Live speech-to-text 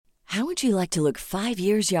How would you like to look 5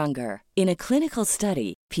 years younger? In a clinical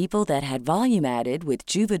study, people that had volume added with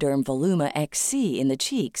Juvederm Voluma XC in the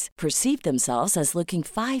cheeks perceived themselves as looking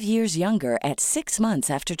 5 years younger at 6 months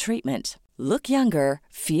after treatment. Look younger,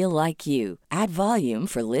 feel like you. Add volume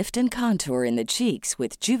for lift and contour in the cheeks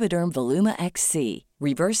with Juvederm Voluma XC.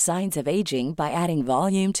 Reverse signs of aging by adding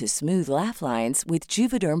volume to smooth laugh lines with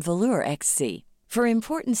Juvederm Volure XC. For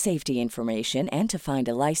important safety information and to find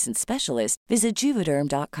a licensed specialist, visit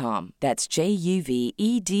Juvederm.com. That's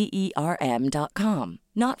JUVEDERM.com.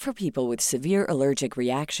 Not for people with severe allergic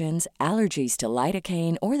reactions, allergies to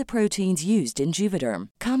lidocaine, or the proteins used in Juvederm.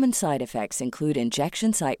 Common side effects include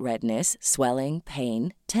injection site redness, swelling,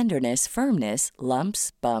 pain, tenderness, firmness,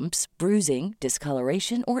 lumps, bumps, bruising,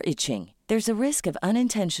 discoloration, or itching. There's a risk of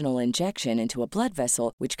unintentional injection into a blood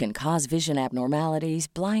vessel, which can cause vision abnormalities,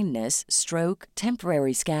 blindness, stroke,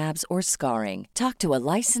 temporary scabs, or scarring. Talk to a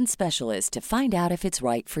licensed specialist to find out if it's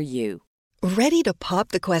right for you. Ready to pop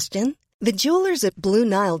the question? The jewelers at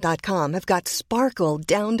BlueNile.com have got sparkle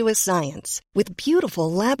down to a science with beautiful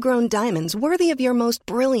lab-grown diamonds worthy of your most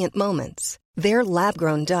brilliant moments. Their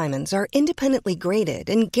lab-grown diamonds are independently graded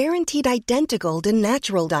and guaranteed identical to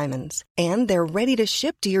natural diamonds, and they're ready to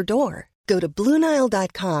ship to your door. Go to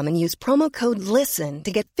BlueNile.com and use promo code LISTEN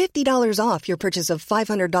to get $50 off your purchase of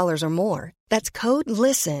 $500 or more. That's code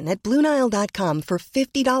LISTEN at BlueNile.com for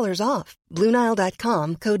 $50 off.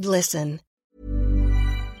 BlueNile.com, code LISTEN.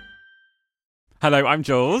 Hello, I'm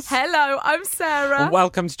Jules. Hello, I'm Sarah.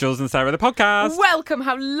 Welcome to Jules and Sarah, the podcast. Welcome.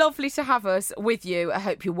 How lovely to have us with you. I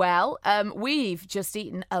hope you're well. We've just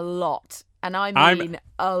eaten a lot. And I mean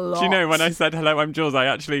a lot. Do you know, when I said hello, I'm Jules,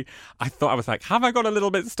 I thought, I was like, have I got a little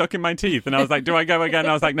bit stuck in my teeth? And I was like, do I go again? And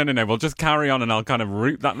I was like, no, we'll just carry on and I'll kind of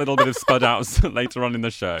root that little bit of spud out later on in the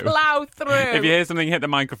show. Plough through. If you hear something hit the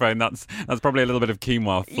microphone, that's probably a little bit of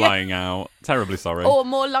quinoa flying out. Terribly sorry. Or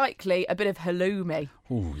more likely, a bit of halloumi.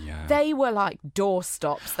 Oh, yeah. They were like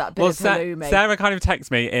doorstops, that bit of halloumi. Sarah kind of texts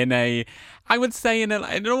me in an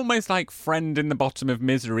almost like friend in the bottom of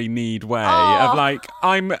misery need way of like,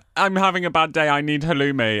 I'm having a bad day, I need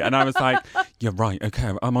halloumi. And I was like, you're right,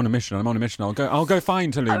 okay, I'm on a mission, I'll go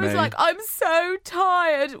find halloumi. I was like, I'm so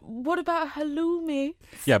tired. What about halloumi?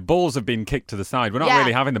 Yeah, balls have been kicked to the side. We're not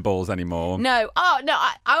really having the balls anymore. No. I'm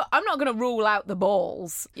not going to rule out the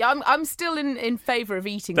balls. Yeah, I'm still in favour of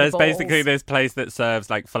eating the balls. There's basically this place that serves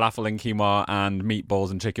like falafel and quinoa and meatballs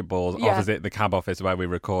and chicken balls opposite the cab office where we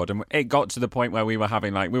record, and it got to the point where we were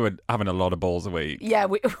having a lot of balls a week. Yeah,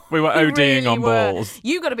 we were ODing really on balls.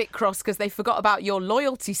 You got a bit cross because they forgot about your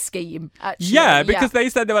loyalty scheme, actually. Yeah, because they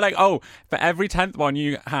said, they were like, oh, for every 10th one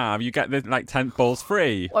you have, you get the 10th balls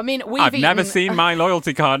free. I mean, I've never seen my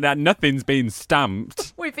loyalty card. Nothing's been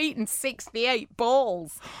stamped. We've eaten 68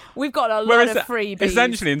 balls. We've got a lot of freebies.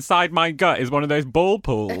 Essentially, inside my gut is one of those ball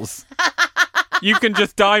pools. You can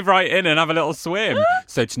just dive right in and have a little swim.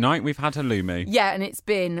 So tonight we've had halloumi. Yeah, and it's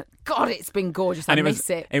been gorgeous. I miss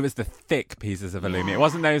it. It was the thick pieces of halloumi. It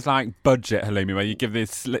wasn't those budget halloumi where you give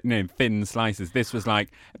these thin slices. This was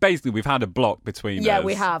basically we've had a block between us. Yeah,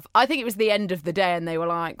 we have. I think it was the end of the day and they were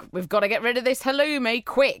like, we've got to get rid of this halloumi,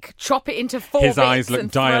 quick, chop it into 4 bits. His eyes look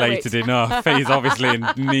dilated enough. He's obviously in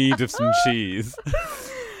need of some cheese.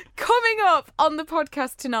 Coming up on the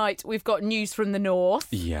podcast tonight, we've got news from the north.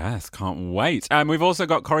 Yes, can't wait. We've also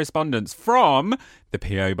got correspondence from the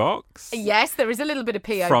P.O. Box. Yes, there is a little bit of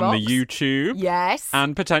P.O. From Box. the YouTube. Yes.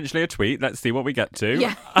 And potentially a tweet. Let's see what we get to.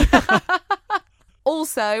 Yeah.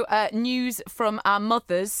 Also, news from our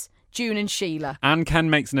mothers, June and Sheila. And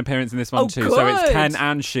Ken makes an appearance in this one too. Good. So it's Ken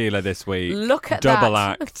and Sheila this week. Look at Double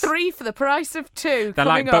that. act. 3 for the price of 2. They're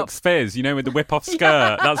like Bucks Fizz, with the whip-off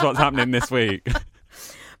skirt. That's what's happening this week.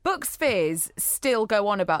 Bucks Fizz still go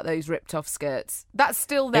on about those ripped-off skirts. That's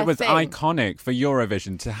still their thing. It was iconic for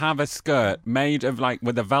Eurovision to have a skirt made of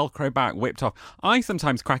with a Velcro back whipped off. I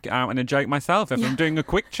sometimes crack it out in a joke myself if I'm doing a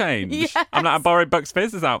quick change. Yes. I'm like, I borrowed Bucks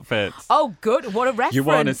Fizz's outfits. Oh, good. What a reference. You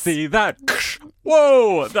want to see that?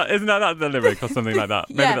 Whoa! Isn't that the lyric or something like that?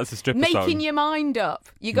 Maybe that's a stripper song. Making your mind up.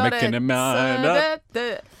 You got to... Making your mind up.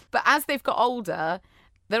 But as they've got older...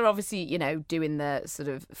 They're obviously, doing the sort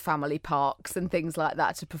of family parks and things like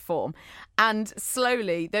that to perform. And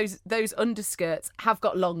slowly, those underskirts have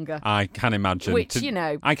got longer. I can imagine. Which,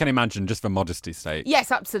 I can imagine just for modesty's sake.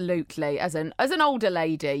 Yes, absolutely. As an older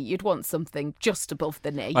lady, you'd want something just above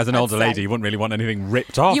the knee. As an older lady, you wouldn't really want anything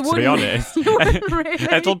ripped off, to be honest. You wouldn't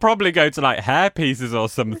really. It'll probably go to hair pieces or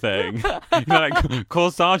something.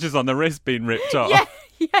 Corsages on the wrist being ripped off. Yeah.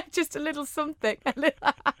 Yeah, just a little something.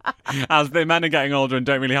 As the men are getting older and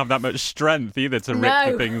don't really have that much strength either to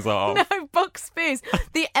rip the things off. No, Bucks Fizz.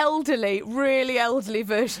 The elderly, really elderly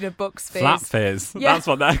version of Bucks Fizz. Flat Fizz. Yeah. That's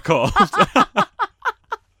what they're called.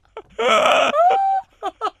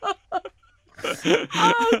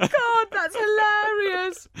 Oh, God, that's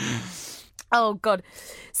hilarious. Oh, God.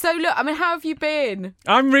 So, look, I mean, how have you been?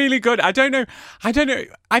 I'm really good. I don't know. I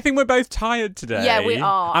think we're both tired today. Yeah, we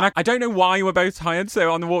are. And I don't know why we're both tired.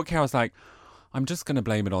 So on the walk here, I was like, I'm just going to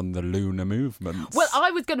blame it on the lunar movements. Well, I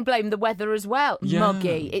was going to blame the weather as well. Yeah.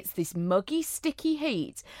 Muggy. It's this muggy, sticky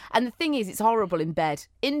heat. And the thing is, it's horrible in bed.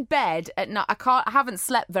 In bed at night, I haven't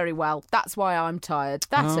slept very well. That's why I'm tired.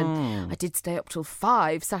 And I did stay up till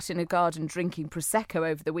 5, sat in a garden drinking Prosecco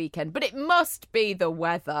over the weekend. But it must be the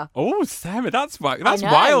weather. Oh, Sarah, that's I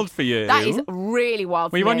know. wild for you. That is really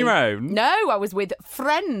wild for me. Were you on your own? No, I was with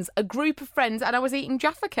friends, a group of friends, and I was eating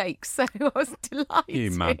Jaffa cakes. So I was delighted.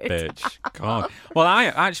 You mad bitch. God. Well,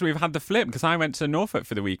 we've had the flip because I went to Norfolk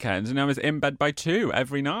for the weekend and I was in bed by 2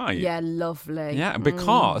 every night. Yeah, lovely. Yeah,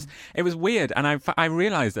 because it was weird, and I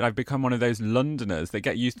realised that I've become one of those Londoners that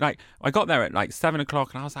get used. Like, I got there at like 7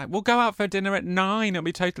 o'clock, and I was like, "We'll go out for dinner at 9. It'll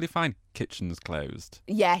be totally fine." Kitchen's closed,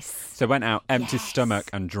 Yes. so went out empty Yes.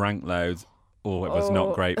 stomach and drank loads. Oh, it was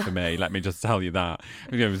not great for me. Let me just tell you that.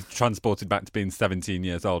 I was transported back to being 17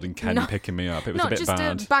 years old and Ken picking me up. It was a bit bad.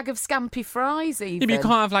 Not just a bag of scampi fries, even. Yeah, but you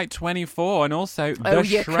can't have like 24, and also Oh, the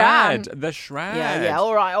you shred. can. The shred. Yeah.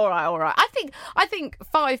 All right. I think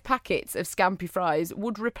 5 packets of scampi fries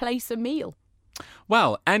would replace a meal.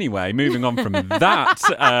 Well, anyway, moving on from that.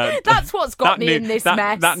 That's what's got me in this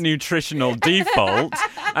mess. That nutritional default.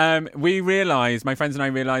 My friends and I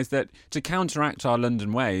realised that to counteract our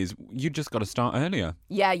London ways, you just got to start earlier.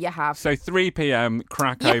 Yeah, you have. So 3 p.m,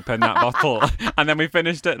 crack open that bottle, and then we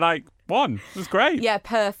finished at like 1. It was great. Yeah,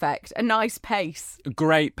 perfect. A nice pace.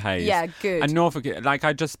 Great pace. Yeah, good. And Norfolk, like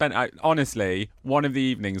I just spent, honestly, one of the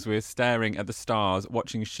evenings we were staring at the stars,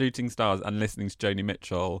 watching Shooting Stars and listening to Joni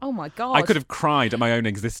Mitchell. Oh, my God. I could have cried at my own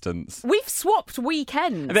existence. We've swapped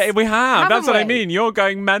weekends. We have. Haven't That's what I we? mean. You're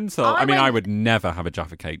going mental. I went- I would never have a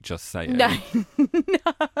Jaffa cake, just saying. No.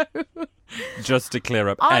 Just to clear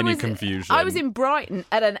up any confusion. I was in Brighton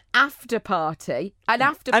at an after party. An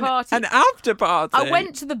after An after party? I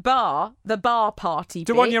went to the bar party.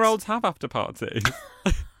 Do bit. 1-year-olds have after parties?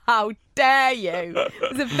 How dare you?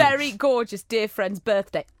 It was a very gorgeous dear friend's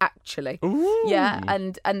birthday, actually. Ooh. Yeah,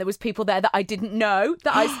 and there was people there that I didn't know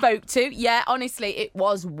that I spoke to. Yeah, honestly, it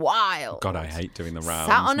was wild. God, I hate doing the rounds.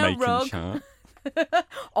 Sat on a making rug. chat.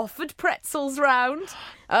 Offered pretzels round.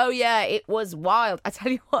 Oh, yeah, it was wild. I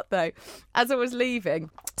tell you what, though, as I was leaving,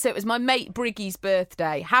 so it was my mate Briggy's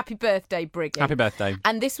birthday. Happy birthday, Briggy. Happy birthday.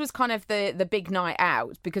 And this was kind of the big night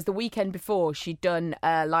out because the weekend before she'd done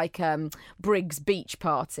Briggs beach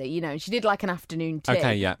party, you know, and she did like an afternoon tea.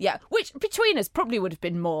 Okay, yeah. Yeah, which between us probably would have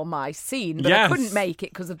been more my scene, but Yes. I couldn't make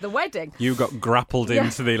it because of the wedding. You got grappled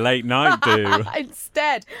into the late night do.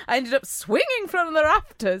 Instead, I ended up swinging from the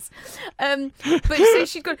rafters. But so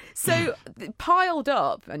she'd got piled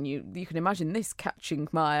up, and you can imagine this catching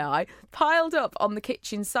my eye. Piled up on the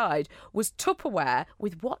kitchen side was Tupperware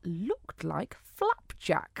with what looked like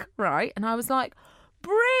flapjack, right? And I was like,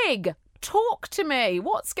 Brig, talk to me.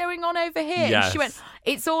 What's going on over here? Yes. And she went,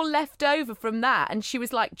 it's all left over from that. And she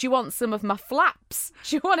was like, do you want some of my flaps?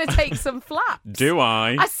 Do you want to take some flaps? Do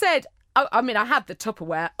I? I said, I mean, I had the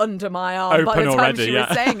Tupperware under my arm by Open the time already, she yeah.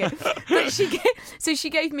 was saying it. But she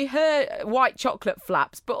gave me her white chocolate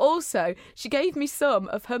flaps, but also she gave me some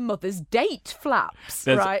of her mother's date flaps.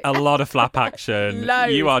 There's right? a lot of flap action.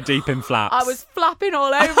 Loads. You are deep in flaps. I was flapping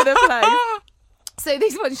all over the place. So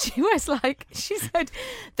this one, she said,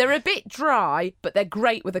 they're a bit dry, but they're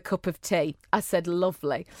great with a cup of tea. I said,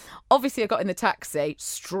 lovely. Obviously, I got in the taxi,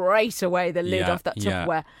 straight away the lid off that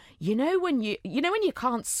Tupperware. You know when you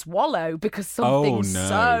can't swallow because something's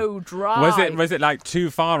so dry. Was it like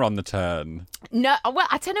too far on the turn? No, well,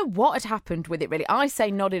 I don't know what had happened with it really. I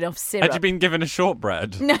say not enough syrup. Had you been given a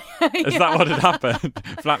shortbread? No, Is that what had happened?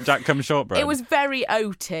 Flapjack come shortbread? It was very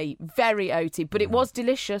oaty, but it was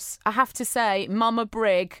delicious. I have to say, Mama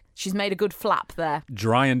Brig, she's made a good flap there.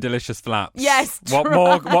 Dry and delicious flaps. Yes, What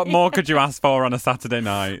dry. more could you ask for on a Saturday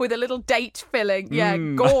night? With a little date filling. Yeah,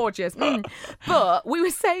 gorgeous. But we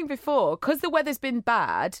were saying before, because the weather's been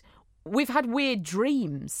bad, we've had weird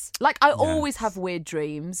dreams. Like, I always have weird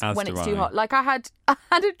dreams As when do it's too I. hot. Like, I had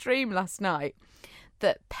a dream last night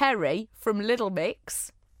that Perry from Little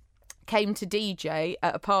Mix came to DJ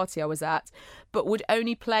at a party I was at, but would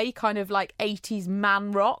only play kind of like 80s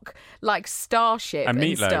man rock, like Starship And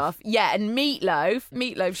and Meatloaf. stuff. Yeah, and Meatloaf.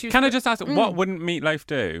 She was Can I just ask, what wouldn't Meatloaf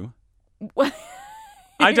do?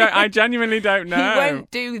 I genuinely don't know. He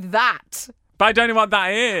won't do that. But I don't know what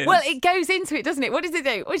that is. Well, it goes into it, doesn't it? What does it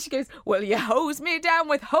do? Well, she goes, "Well, you hose me down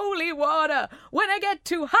with holy water when I get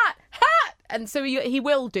too hot, hot." And so he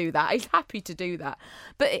will do that. He's happy to do that.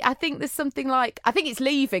 But I think there's something like, I think it's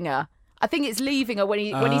leaving her. I think it's leaving her when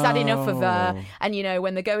he's had enough of her, and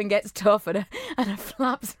when the going gets tough and her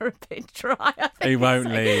flaps are a bit dry. I think He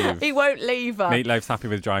won't leave. He won't leave her. Meatloaf's happy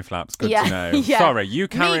with dry flaps. Good to know. Yeah. Sorry, you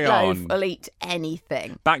carry Meatloaf on. will eat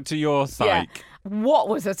anything. Back to your psych. Yeah. What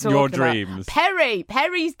was I talking Your about? dreams.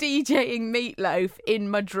 Perry's DJing Meatloaf in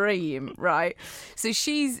my dream, right? So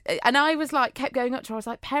and I was like, kept going up to her. I was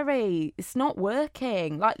like, Perry, it's not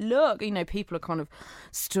working. Like, look, people are kind of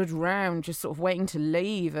stood round just sort of waiting to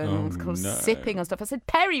leave and kind of sipping on stuff. I said,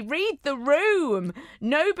 Perry, read the room.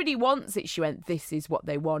 Nobody wants it. She went, this is what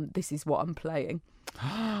they want. This is what I'm playing.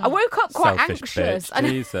 I woke up quite Selfish anxious. bitch.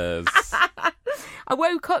 Jesus. I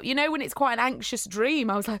woke up, when it's quite an anxious dream.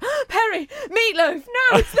 I was like, Perry, Meatloaf,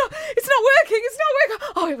 no, it's not working.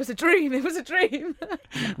 Oh, it was a dream.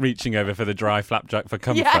 Reaching over for the dry flapjack for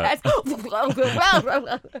comfort. Yes. I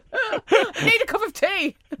need a cup of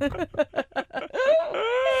tea.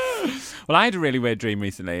 Well, I had a really weird dream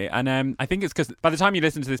recently, and I think it's because by the time you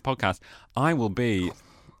listen to this podcast, I will be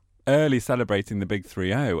early celebrating the Big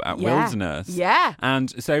 3-0 at Wilderness. Yeah.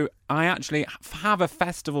 And so I actually have a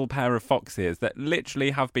festival pair of foxes that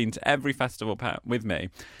literally have been to every festival pair with me.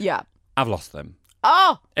 Yeah. I've lost them.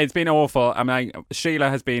 Oh! It's been awful. I mean, Sheila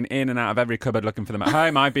has been in and out of every cupboard looking for them at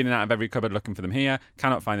home. I've been in and out of every cupboard looking for them here.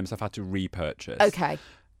 Cannot find them, so I've had to repurchase. Okay.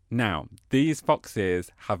 Now, these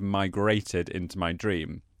foxes have migrated into my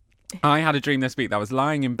dream. I had a dream this week that I was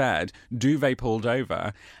lying in bed, duvet pulled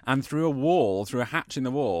over, and through a hatch in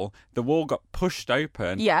the wall got pushed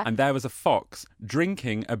open, and there was a fox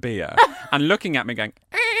drinking a beer and looking at me going,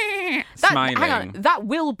 smiling. Hang on, that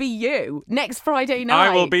will be you next Friday night.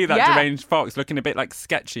 I will be that deranged fox looking a bit like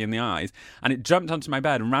sketchy in the eyes. And it jumped onto my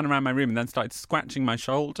bed and ran around my room and then started scratching my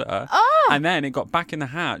shoulder. Oh. And then it got back in the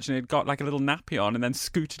hatch and it got like a little nappy on and then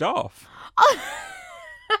scooted off.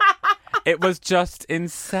 It was just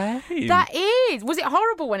insane. That is. Was it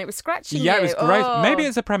horrible when it was scratching you? Yeah, it was gross. Oh. Maybe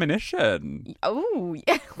it's a premonition. Oh,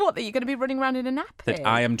 yeah. What, that you're going to be running around in a nappy? That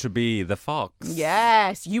I am to be the fox.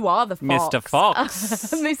 Yes, you are the fox. Mr.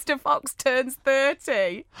 Fox. Mr. Fox turns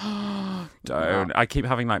 30. Don't. I keep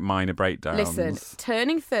having like minor breakdowns. Listen,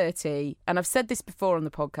 turning 30, and I've said this before on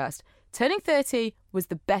the podcast, turning 30 was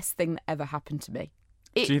the best thing that ever happened to me.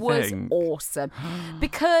 It was awesome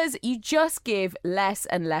because you just give less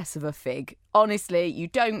and less of a fig. Honestly, you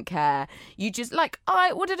don't care. You just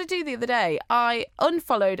what did I do the other day? I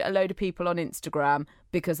unfollowed a load of people on Instagram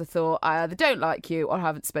because I thought I either don't like you or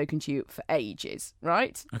haven't spoken to you for ages,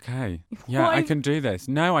 right? Okay. Yeah, I can do this.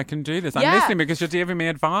 No, I can do this. I'm listening because you're giving me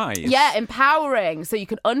advice. Yeah, empowering. So you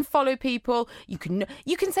can unfollow people. You can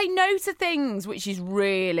say no to things, which is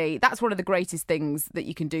that's one of the greatest things that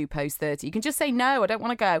you can do post 30. You can just say, no, I don't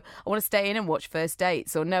want to go. I want to stay in and watch First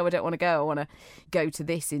Dates. Or no, I don't want to go. I want to go to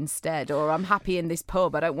this instead. Or I'm happy in this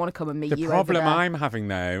pub. I don't want to come and meet you over there. The problem I'm having,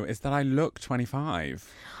 though, is that I look 25.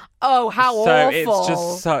 Oh, how awful. So it's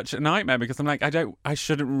just such a nightmare because I'm like, I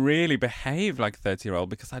shouldn't really behave like a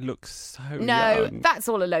 30-year-old because I look so young. No, that's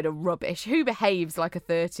all a load of rubbish. Who behaves like a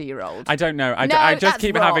 30-year-old? I don't know. I just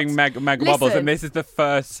keep having meg wobbles, and this is the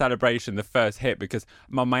first celebration, the first hit, because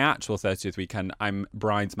on my actual 30th weekend, I'm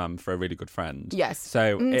bridesman for a really good friend. Yes.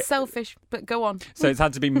 So selfish, but go on. So it's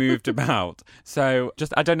had to be moved about. So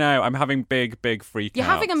just, I don't know, I'm having big freak You're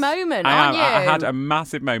outs. having a moment, aren't you? I had a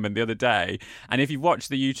massive moment the other day, and if you've watched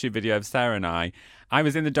the YouTube video of Sarah and I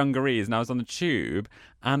was in the dungarees and I was on the tube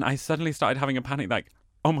and I suddenly started having a panic like,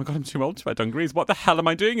 oh my God, I'm too old to wear dungarees. What the hell am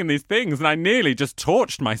I doing in these things? And I nearly just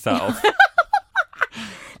torched myself.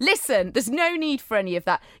 Listen, there's no need for any of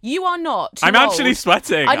that. You are not too I'm old. actually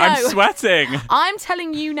sweating. I know. I'm sweating. I'm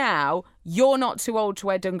telling you now, you're not too old to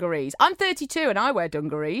wear dungarees. I'm 32 and I wear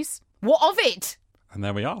dungarees. What of it? And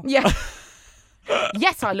there we are. Yeah.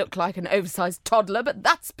 Yes, I look like an oversized toddler, but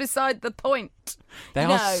that's beside the point. They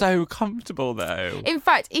are so comfortable, though. In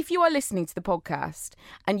fact, if you are listening to the podcast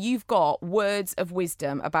and you've got words of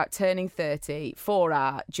wisdom about turning 30 for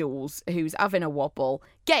our Jules, who's having a wobble,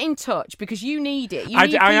 get in touch because you need it.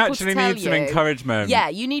 I actually need some encouragement. Yeah,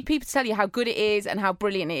 you need people to tell you how good it is and how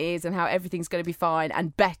brilliant it is and how everything's going to be fine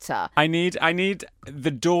and better. I need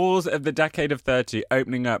the doors of the decade of 30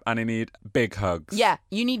 opening up, and I need big hugs. Yeah,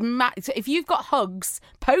 you need so if you've got hugs,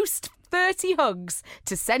 post 30 hugs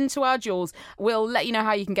to send to our Jules. We'll let you know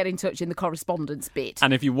how you can get in touch in the correspondence bit.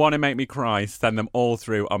 And if you want to make me cry, send them all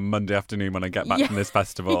through on Monday afternoon when I get back from this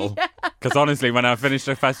festival. Because honestly, when I finished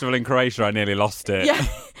a festival in Croatia, I nearly lost it. Yeah.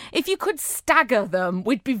 If you could stagger them,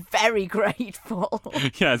 we'd be very grateful.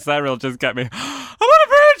 Yeah, Sarah will just get me. I'm on a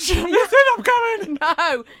bridge. You think I'm coming?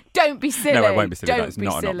 No, don't be silly. No, it won't be silly. Don't That's be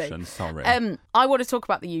not silly. an option. Sorry. I want to talk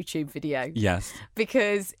about the YouTube video. Yes.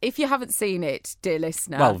 Because if you haven't seen it, dear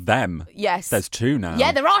listener. Well, them. Yes. There's two now.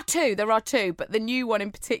 Yeah, there are two. But the new one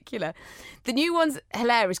in particular. The new one's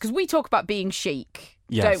hilarious because we talk about being chic,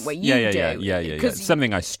 Yes. don't we? You Yeah. do. It's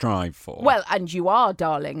something I strive for. Well, and you are,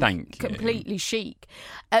 darling. Thank you. Completely chic.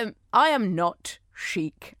 I am not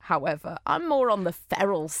chic, however. I'm more on the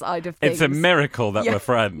feral side of things. It's a miracle that we're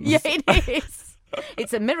friends. Yeah, it is.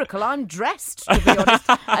 It's a miracle I'm dressed, to be honest,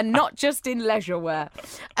 and not just in leisure wear.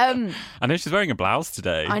 I know she's wearing a blouse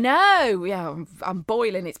today. I know. Yeah, I'm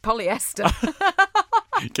boiling. It's polyester.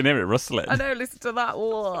 You can hear it rustling. I know. Listen to that.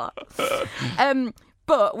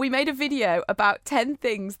 But we made a video about 10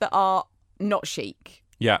 things that are not chic.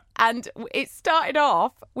 Yeah. And it started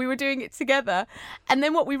off, we were doing it together. And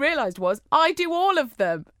then what we realised was I do all of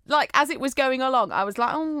them. Like, as it was going along, I was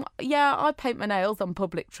like, oh, yeah, I paint my nails on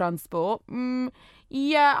public transport.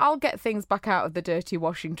 Yeah, I'll get things back out of the dirty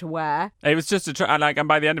washing to wear. It was just and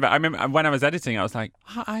by the end of it, I remember when I was editing, I was like,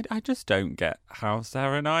 I just don't get how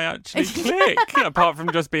Sarah and I actually click, apart from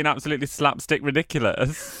just being absolutely slapstick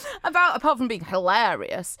ridiculous. Apart from being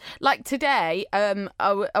hilarious. Like today, I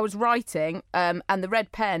was writing and the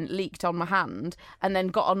red pen leaked on my hand and then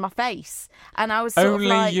got on my face. And I was sort only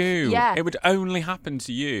of like... you. Yeah. It would only happen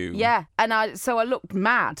to you. Yeah. And I looked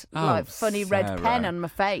mad, like funny red Sarah. pen on my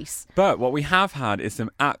face. But what we have had is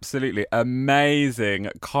some absolutely amazing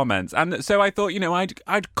comments. And so I thought,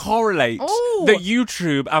 I'd correlate the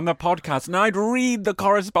YouTube and the podcast and I'd read the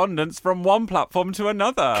correspondence from one platform to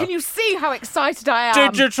another. Can you see how excited I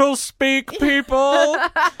am? Digital speak, people.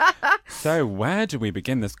 So where do we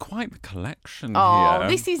begin? There's quite the collection here.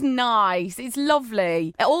 This is nice. It's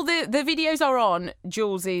lovely. All the videos are on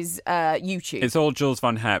Jules's YouTube. It's all Jules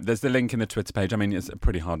Von Hepp. There's the link in the Twitter page. I mean, it's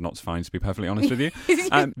pretty hard not to find, to be perfectly honest with you.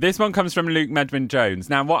 This one comes from Luke Medwin-Jones.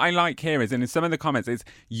 Now, what I like here is, in some of the comments, it's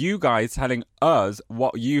you guys telling us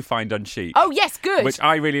what you find unchic. Oh, yes, good. Which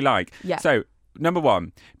I really like. Yeah. So, number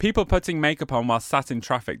one, people putting makeup on while sat in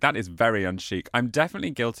traffic. That is very unchic. I'm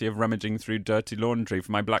definitely guilty of rummaging through dirty laundry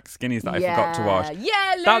for my black skinnies that I forgot to wash.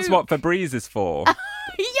 Yeah, Luke. That's what Febreze is for.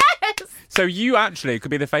 Yes! So you actually could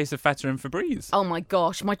be the face of Feta and Febreze. Oh my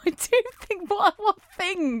gosh, I do think, what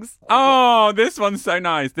things? Oh, this one's so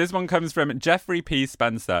nice. This one comes from Jeffrey P.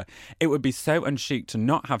 Spencer. It would be so unchic to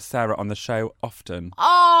not have Sarah on the show often.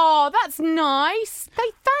 Oh, that's nice.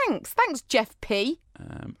 Thanks. Thanks, Jeff P.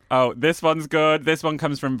 This one's good. This one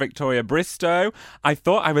comes from Victoria Bristow. I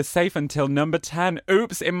thought I was safe until number 10.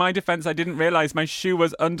 Oops, in my defence, I didn't realise my shoe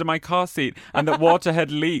was under my car seat and that water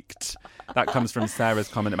had leaked. That comes from Sarah's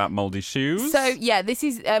comment about mouldy shoes. So, yeah, this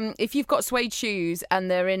is, if you've got suede shoes and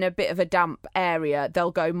they're in a bit of a damp area,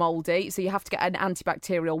 they'll go mouldy. So you have to get an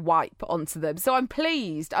antibacterial wipe onto them. So I'm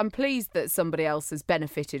pleased that somebody else has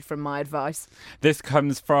benefited from my advice. This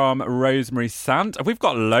comes from Rosemary Sant. We've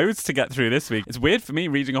got loads to get through this week. It's weird for me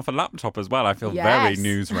reading off a laptop as well. I feel very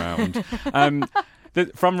news round.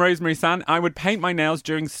 From Rosemary Sant, I would paint my nails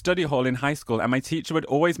during study hall in high school and my teacher would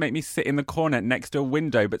always make me sit in the corner next to a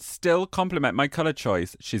window but still compliment my colour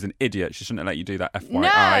choice. She's an idiot. She shouldn't have let you do that, FYI.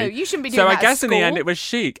 No, you shouldn't be doing that. that So I guess at in the school. end it was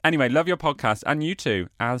chic. Anyway, love your podcast and you too,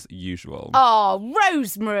 as usual. Oh,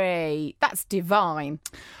 Rosemary, that's divine.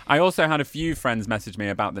 I also had a few friends message me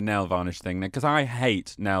about the nail varnish thing because I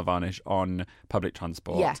hate nail varnish on public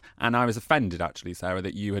transport. Yeah. And I was offended, actually, Sarah,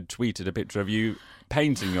 that you had tweeted a picture of you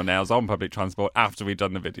painting your nails on public transport after we'd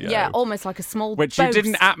done the video. Yeah, almost like a small Which boast. you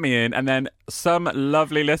didn't at me in, and then some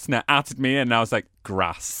lovely listener atted me in, and I was like,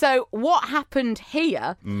 grass. So what happened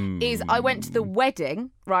here is I went to the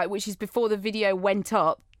wedding, right, which is before the video went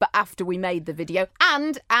up, but after we made the video,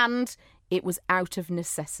 and it was out of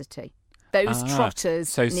necessity. Those trotters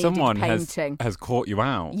so needed someone painting. has caught you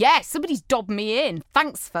out. Yeah, somebody's dobbed me in.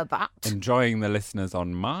 Thanks for that. Enjoying the listeners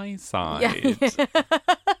on my side. Yeah.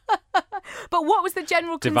 But what was the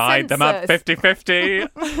general Divide them up consensus?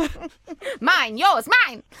 50-50. Mine, yours,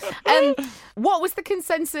 mine. What was the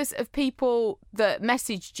consensus of people that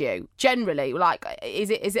messaged you generally? Like, is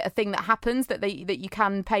it a thing that happens that you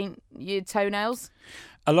can paint your toenails?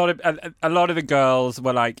 A lot of the girls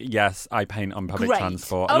were like, yes, I paint on public Great.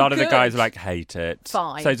 transport. Oh, a lot of the good. guys were like, hate it.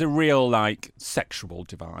 Fine. So it's a real, like, sexual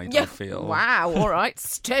divide, I feel. Wow, all right,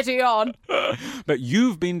 steady on. But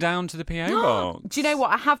you've been down to the PO box. Do you know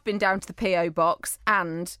what? I have been down to the PO box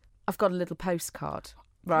and I've got a little postcard.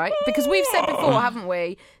 Right? Because we've said before, haven't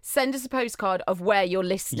we? Send us a postcard of where you're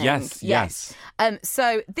listening. Yes.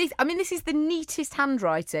 So this is the neatest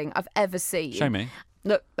handwriting I've ever seen. Show me.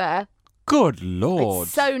 Look there. Good Lord.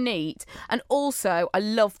 It's so neat. And also, I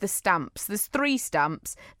love the stamps. There's 3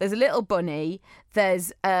 stamps. There's a little bunny.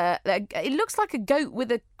 There's it looks like a goat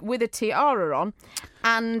with a tiara on,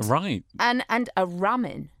 and Right. and a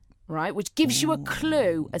ramen, right, which gives you a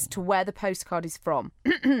clue as to where the postcard is from.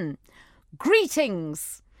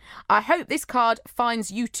 Greetings. I hope this card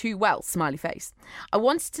finds you too well, smiley face. I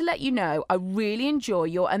wanted to let you know I really enjoy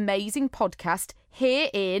your amazing podcast here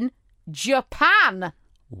in Japan.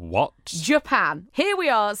 What? Japan. Here we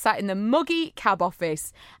are, sat in the muggy cab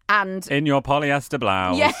office, and In your polyester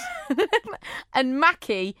blouse. yeah, and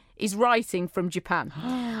Maki is writing from Japan.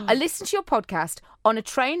 I listen to your podcast on a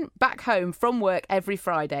train back home from work every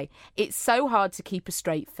Friday. It's so hard to keep a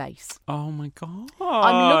straight face. Oh my God.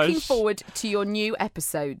 I'm looking forward to your new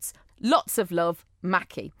episodes. Lots of love,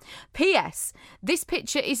 Maki. P.S. This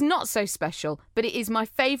picture is not so special, but it is my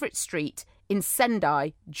favourite street in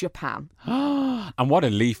Sendai, Japan. And what a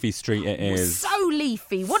leafy street it is. So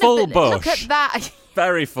leafy. What Full Look bush. at that.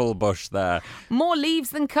 Very full bush there. More leaves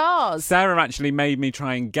than cars. Sarah actually made me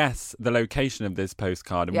try and guess the location of this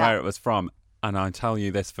postcard and Yeah. where it was from. And I tell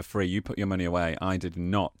you this for free, you put your money away. I did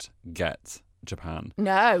not get Japan.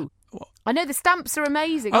 No. I know the stamps are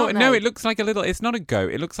amazing, Oh, aren't no, they? it looks like a little, it's not a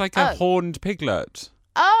goat. It looks like a Oh. horned piglet.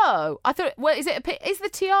 Oh, I thought. Well, is the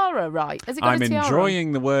tiara right? Has it got I'm a tiara?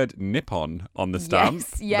 enjoying the word Nippon on the stamp.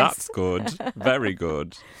 Yes. That's good. Very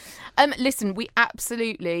good. Listen, we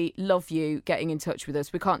absolutely love you getting in touch with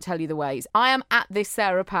us. We can't tell you the ways. I am at this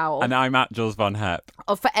Sarah Powell And I'm at Jules Von Hep.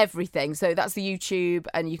 for everything. So that's the YouTube,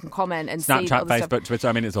 and you can comment and see Snapchat, all the Facebook, stuff. Twitter.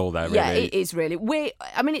 I mean, it's all there, really. Yeah, it is really.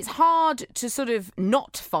 It's hard to sort of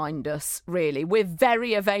not find us, really. We're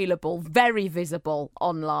very available, very visible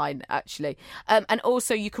online, actually. And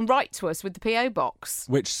also, you can write to us with the PO box.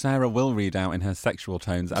 Which Sarah will read out in her sexual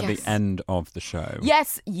tones at Yes. the end of the show.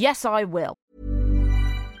 Yes, I will.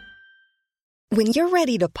 When you're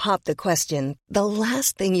ready to pop the question, the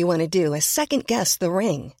last thing you want to do is second-guess the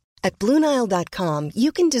ring. At BlueNile.com,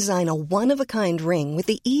 you can design a one-of-a-kind ring with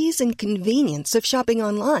the ease and convenience of shopping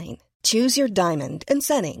online. Choose your diamond and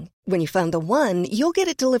setting. When you find the one, you'll get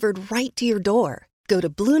it delivered right to your door. Go to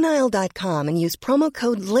BlueNile.com and use promo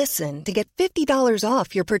code LISTEN to get $50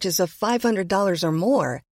 off your purchase of $500 or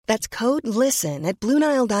more. That's code LISTEN at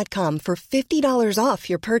BlueNile.com for $50 off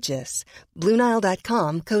your purchase.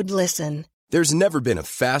 BlueNile.com, code LISTEN. There's never been a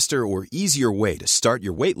faster or easier way to start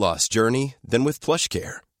your weight loss journey than with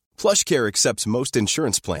PlushCare. PlushCare accepts most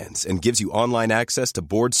insurance plans and gives you online access to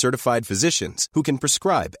board-certified physicians who can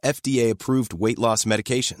prescribe FDA-approved weight loss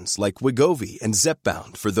medications like Wegovy and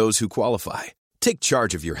Zepbound for those who qualify. Take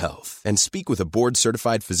charge of your health and speak with a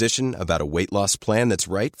board-certified physician about a weight loss plan that's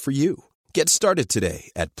right for you. Get started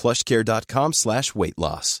today at plushcare.com/weight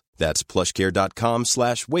loss. That's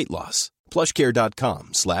plushcare.com/weight loss.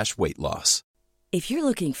 plushcare.com/weight loss. If you're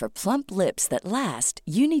looking for plump lips that last,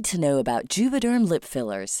 you need to know about Juvederm lip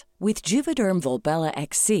fillers. With Juvederm Volbella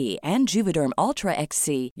XC and Juvederm Ultra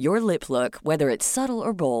XC, your lip look, whether it's subtle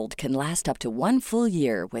or bold, can last up to 1 full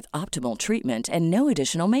year with optimal treatment and no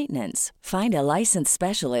additional maintenance. Find a licensed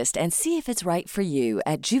specialist and see if it's right for you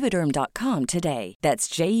at Juvederm.com today. That's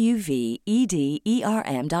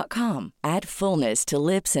JUVEDERM.com. Add fullness to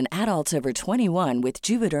lips in adults over 21 with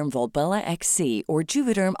Juvederm Volbella XC or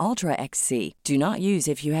Juvederm Ultra XC. Do not use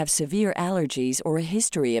if you have severe allergies or a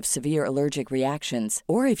history of severe allergic reactions,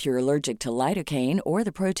 or if you're allergic to lidocaine or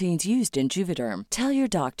the proteins used in Juvederm. Tell your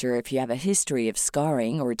doctor if you have a history of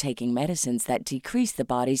scarring or taking medicines that decrease the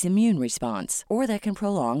body's immune response or that can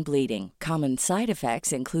prolong bleeding. Common side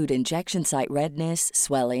effects include injection site redness,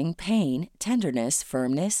 swelling, pain, tenderness,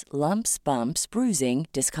 firmness, lumps, bumps, bruising,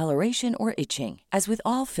 discoloration, or itching. As with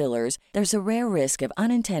all fillers, there's a rare risk of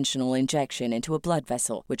unintentional injection into a blood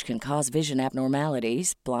vessel, which can cause vision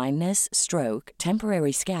abnormalities, blindness, stroke,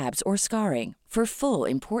 temporary scabs, or scarring. For full,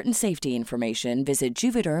 important safety information, visit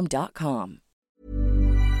Juvederm.com.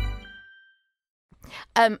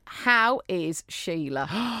 How is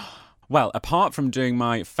Sheila? Well, apart from doing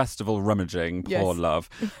my festival rummaging, poor Yes. love,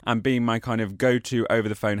 and being my kind of go-to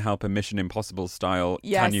over-the-phone helper, Mission Impossible style,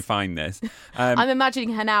 Yes. can you find this? I'm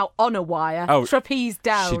imagining her now on a wire, trapeze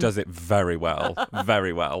down. She does it very well,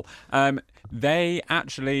 very well. They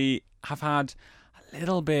actually have had a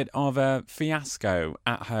little bit of a fiasco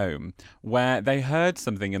at home where they heard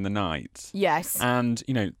something in the night. Yes. And,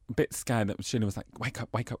 you know, a bit scared that Sheila was like, wake up.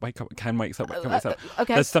 Ken wakes up, wakes up.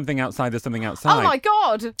 Okay. There's something outside. Oh, my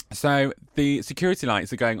God. So the security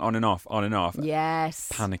lights are going on and off. Yes.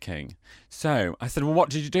 Panicking. So I said, well, what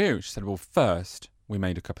did you do? She said, well, first we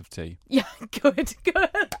made a cup of tea. Yeah, good.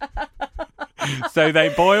 So they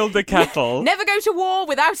boiled the kettle. Never go to war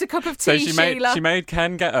without a cup of tea, So Sheila. she made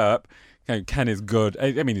Ken get up, Ken is good.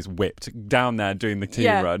 I mean, he's whipped down there doing the tea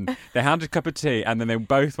run. They had a cup of tea and then they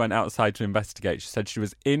both went outside to investigate. She said she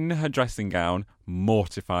was in her dressing gown,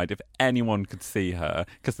 mortified if anyone could see her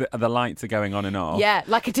because the lights are going on and off. Yeah,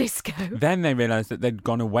 like a disco. Then they realised that they'd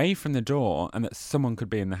gone away from the door and that someone could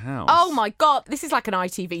be in the house. Oh my God, this is like an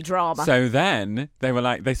ITV drama. So then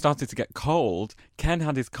they started to get cold. Ken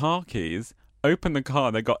had his car keys, opened the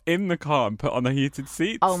car, they got in the car and put on the heated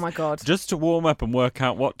seats. Oh my God. Just to warm up and work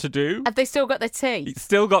out what to do. Have they still got their tea?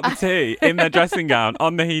 Still got the tea in their dressing gown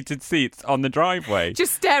on the heated seats on the driveway.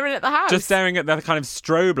 Just staring at the house? Just staring at the kind of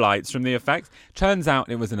strobe lights from the effects. Turns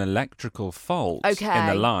out it was an electrical fault in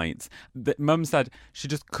the lights. Mum said she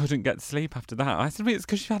just couldn't get sleep after that. I said, it's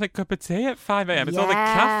because she had a cup of tea at 5 a.m. It's all the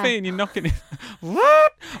caffeine. You're knocking it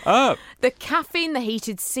up. The caffeine, the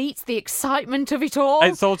heated seats, the excitement of it all.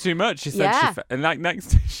 It's all too much. She said,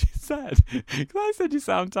 she said, because I said, you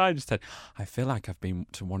sound tired. She said, I feel like I've been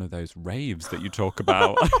to one of those raves that you talk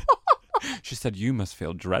about. She said, you must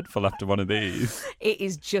feel dreadful after one of these. It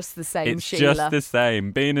is just the same, it's Sheila. It's just the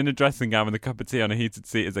same. Being in a dressing gown with a cup of tea on a heated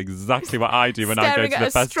seat is exactly what I do when I go to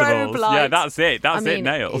the festivals. Yeah, that's it. That's it,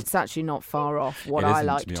 nailed. It's actually not far off what I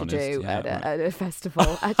like to do at a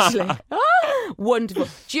festival, actually. Wonderful.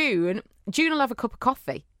 June will have a cup of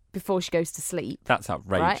coffee before she goes to sleep. That's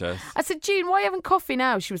outrageous. Right? I said, June, why are you having coffee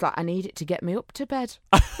now? She was like, I need it to get me up to bed.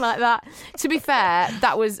 Like that. To be fair,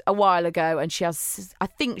 that was a while ago, and I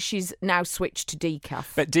think she's now switched to decaf.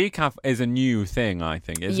 But decaf is a new thing, I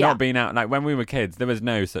think. It's not been out, like when we were kids, there was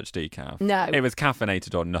no such decaf. No. It was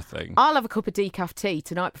caffeinated or nothing. I'll have a cup of decaf tea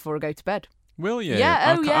tonight before I go to bed. Will you?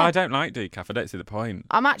 Yeah, yeah. I don't like decaf. I don't see the point.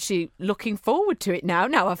 I'm actually looking forward to it now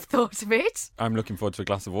I've thought of it. I'm looking forward to a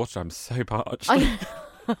glass of water. I'm so parched.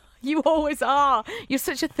 You always are. You're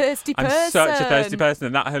such a thirsty person. I'm such a thirsty person,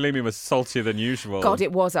 and that halloumi was saltier than usual. God,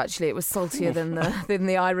 it was actually. It was saltier than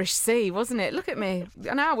the Irish Sea, wasn't it? Look at me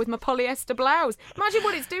now with my polyester blouse. Imagine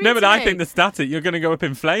what it's doing. No, but to I me. think the static, you're going to go up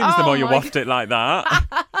in flames the more you waft it like that.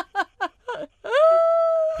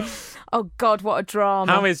 Oh, God, what a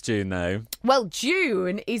drama. How is June, though? Well,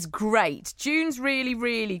 June is great. June's really,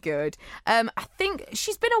 really good. I think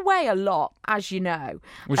she's been away a lot, as you know.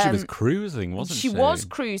 Well, she was cruising, wasn't she? She was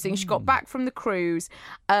cruising. She got back from the cruise.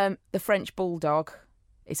 The French Bulldog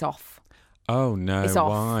is off. Oh, no. It's off.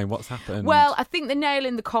 Why? What's happened? Well, I think the nail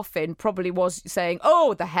in the coffin probably was saying,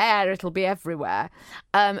 oh, the hair, it'll be everywhere.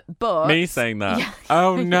 But me saying that? Yeah.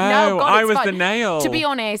 Oh, no. No, God, I was fine. the nail. To be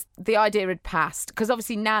honest, the idea had passed because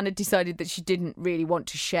obviously Nan had decided that she didn't really want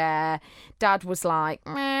to share. Dad was like,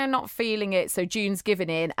 not feeling it. So June's giving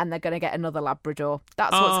in and they're going to get another Labrador.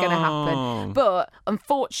 That's what's going to happen. But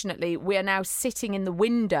unfortunately, we are now sitting in the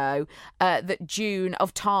window that June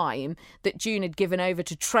had given over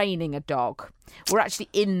to training a dog. We're actually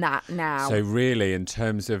in that now. So really, in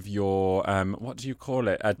terms of your, what do you call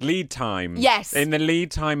it? Lead time. Yes. In the lead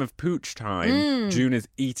time of pooch time, June is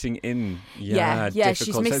eating in. Yeah, difficult.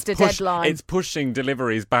 she's missed a deadline. It's pushing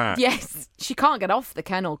deliveries back. Yes, she can't get off the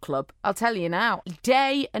kennel club. I'll tell you now.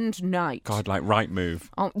 Day and night. God, like right move.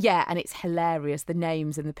 Oh, yeah, and it's hilarious, the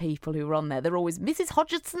names and the people who are on there. They're always, Mrs.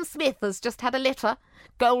 Hodgson Smith has just had a litter.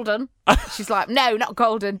 Golden. She's like, no, not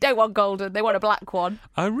golden. Don't want golden. They want a black one.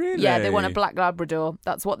 Oh, really? Yeah, they want a black Labrador.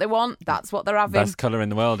 That's what they want. That's what they're having. Best colour in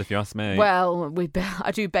the world, if you ask me. Well,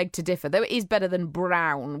 I do beg to differ. Though it is better than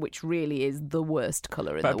brown, which really is the worst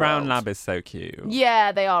colour in the world. But brown lab is so cute.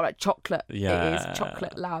 Yeah, they are. At chocolate. Yeah. It is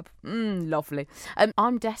chocolate lab. Lovely.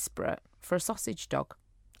 I'm desperate for a sausage dog.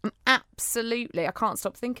 Absolutely. I can't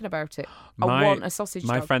stop thinking about it. I want a sausage dog.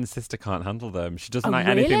 My friend's sister can't handle them. She doesn't like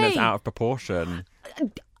anything that's out of proportion.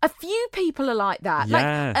 A few people are like that.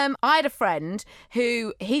 Yeah. Like, I had a friend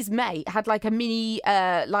who his mate had like a mini,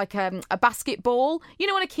 a basketball, you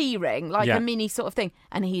know, on a key ring, like a mini sort of thing,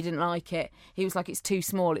 and he didn't like it. He was like, it's too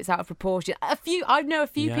small, it's out of proportion. I know a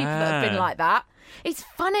few people that have been like that. It's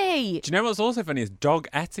funny. Do you know what's also funny is dog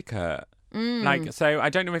etiquette. Like, so I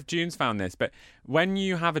don't know if June's found this, but when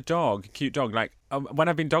you have a dog, cute dog, like when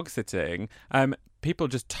I've been dog sitting, people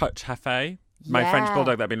just touch Hefe, my French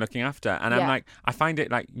bulldog that I've been looking after, and I'm like, I find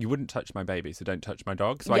it like, you wouldn't touch my baby, so don't touch my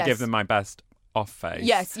dog. So I give them my best off face.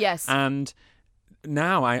 Yes. And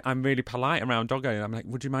now I'm really polite around dog owners. I'm like,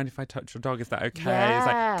 would you mind if I touch your dog? Is that okay?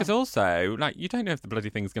 Yeah. Because also, like, you don't know if the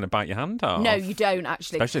bloody thing's going to bite your hand off. No, you don't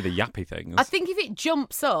actually. Especially the yappy things. I think if it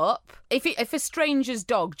jumps up, if a stranger's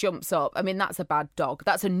dog jumps up, I mean, that's a bad dog.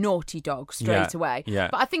 That's a naughty dog straight away. Yeah.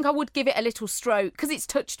 But I think I would give it a little stroke because it's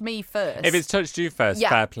touched me first. If it's touched you first,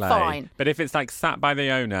 fair play. Fine. But if it's like sat by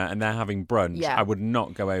the owner and they're having brunch, I would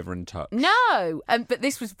not go over and touch. No. But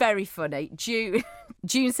this was very funny. June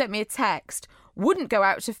sent me a text. wouldn't go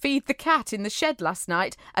out to feed the cat in the shed last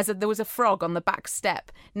night as there was a frog on the back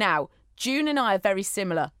step. Now, June and I are very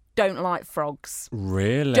similar. Don't like frogs.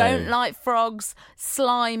 Really? Don't like frogs.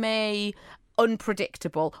 Slimy.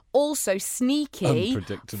 Unpredictable. Also sneaky.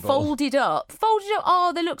 Unpredictable. Folded up.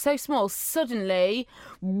 Oh, they look so small. Suddenly,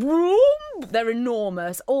 whoom, they're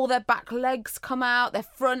enormous. All their back legs come out. Their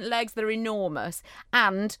front legs, they're enormous.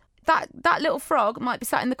 And that little frog might be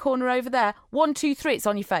sat in the corner over there. 1, 2, 3, it's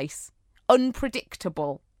on your face.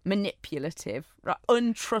 Unpredictable. Manipulative. Right?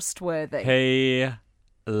 Untrustworthy.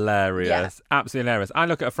 Hilarious. Yeah. Absolutely hilarious. I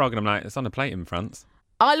look at a frog and I'm like, it's on a plate in France.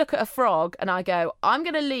 I look at a frog and I go, I'm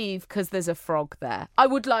going to leave because there's a frog there. I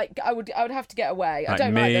would have to get away. I Like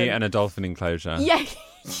don't me like them. and a dolphin enclosure. Yeah,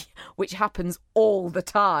 which happens all the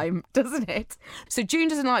time, doesn't it? So June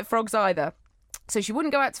doesn't like frogs either. So she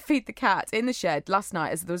wouldn't go out to feed the cat in the shed last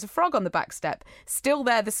night as there was a frog on the back step, still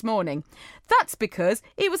there this morning. That's because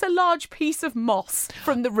it was a large piece of moss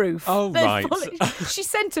from the roof. Oh, right. She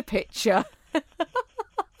sent a picture.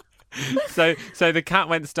 So the cat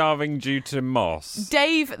went starving due to moss.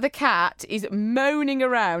 Dave the cat is moaning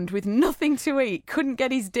around with nothing to eat, couldn't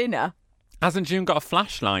get his dinner. Hasn't June got a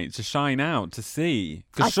flashlight to shine out to see?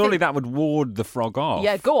 Because surely that would ward the frog off.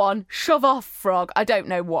 Yeah, go on, shove off, frog. I don't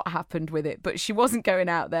know what happened with it, but she wasn't going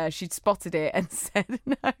out there. She'd spotted it and said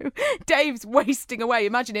no. Dave's wasting away.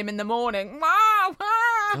 Imagine him in the morning.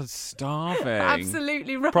 God, starving.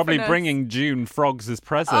 Absolutely ravenous. Probably bringing June frogs as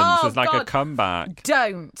presents as like a God. comeback.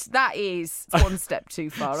 Don't. That is one step too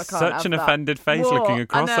far. I can't Such have an that. offended face Whoa, looking I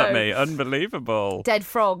across at know. me. Unbelievable. Dead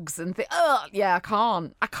frogs and yeah, I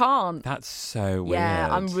can't. That's so weird. Yeah,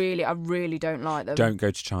 I really don't like them. Don't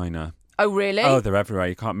go to China. Oh, really? Oh, they're everywhere.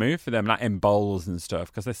 You can't move for them, like in bowls and stuff,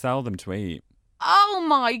 because they sell them to eat. Oh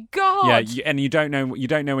my God. Yeah, and you don't know when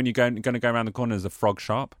you're going to go around the corner. There's a frog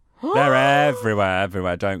shop. They're everywhere.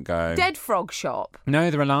 Don't go. Dead frog shop. No,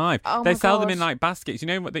 they're alive. Oh They my sell them God. in like baskets. You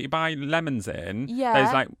know what that you buy lemons in? Yeah.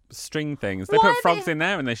 Those like string things. They Why put are frogs they- in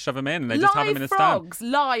there and they shove them in and they just have them in a stand.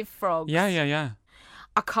 Live frogs. Yeah.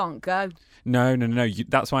 I can't go. No.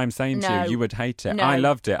 That's why I'm saying to No. you would hate it. No. I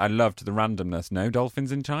loved it. I loved the randomness. No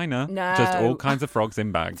dolphins in China. No. Just all kinds of frogs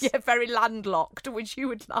in bags. Yeah, very landlocked, which you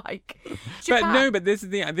would like. But this is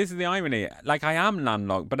the irony. Like, I am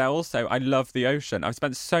landlocked, but I love the ocean. I've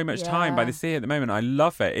spent so much time by the sea at the moment. I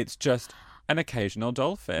love it. It's just an occasional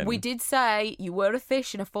dolphin. We did say you were a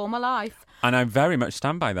fish in a former life. And I very much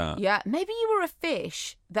stand by that. Yeah, maybe you were a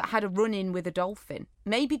fish that had a run-in with a dolphin.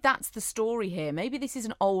 Maybe that's the story here. Maybe this is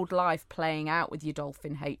an old life playing out with your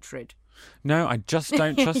dolphin hatred. No, I just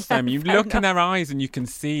don't trust them. You look in their eyes and you can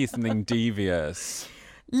see something devious.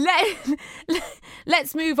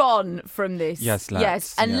 Let's move on from this. Yes,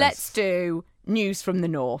 let's. And Yes. let's do news from the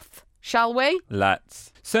north. Shall we?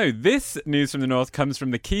 Let's. So this news from the north comes from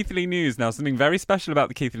the Keighley News. Now, something very special about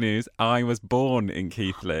the Keighley News. I was born in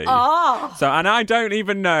Keighley. Oh. And I don't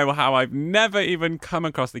even know how I've never even come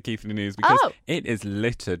across the Keighley News because Oh. it is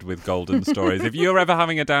littered with golden stories. If you're ever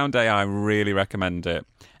having a down day, I really recommend it.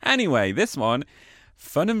 Anyway, this one.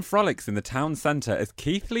 Fun and frolics in the town centre as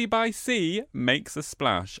Keighley by Sea makes a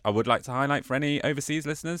splash. I would like to highlight for any overseas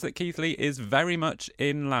listeners that Keighley is very much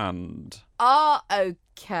inland.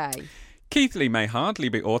 Okay. Keighley may hardly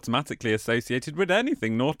be automatically associated with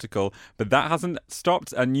anything nautical, but that hasn't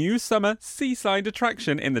stopped a new summer seaside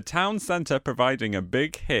attraction in the town centre providing a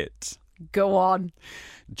big hit. Go on.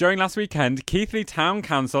 During last weekend, Keighley Town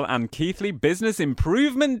Council and Keighley Business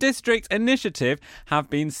Improvement District Initiative have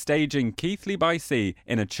been staging Keighley by Sea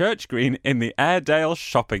in a church green in the Airedale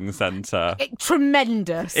Shopping Centre.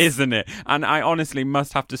 Tremendous. Isn't it? And I honestly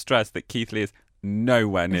must have to stress that Keighley is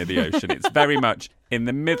nowhere near the ocean. It's very much in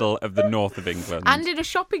the middle of the north of England. And in a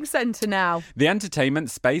shopping centre now. The entertainment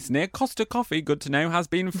space near Costa Coffee, good to know, has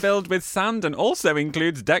been filled with sand and also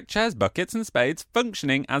includes deck chairs, buckets and spades,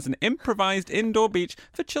 functioning as an improvised indoor beach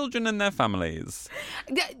for children and their families.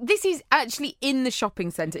 This is actually in the shopping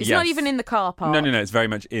centre. It's Yes. not even in the car park. No, it's very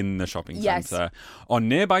much in the shopping Yes. centre. On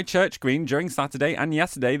nearby Church Green during Saturday and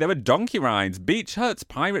yesterday, there were donkey rides, beach huts,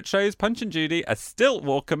 pirate shows, Punch and Judy, a stilt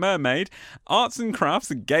walker mermaid, arts and crafts,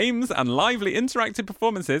 games and lively interactive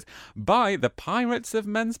performances by the Pirates of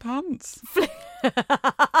Men's Pants.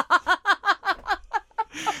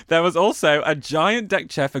 There was also a giant deck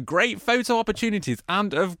chair for great photo opportunities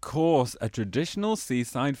and, of course, a traditional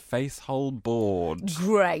seaside facehole board.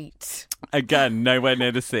 Great. Again, nowhere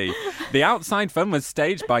near the sea. The outside fun was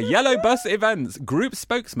staged by Yellow Bus Events. Group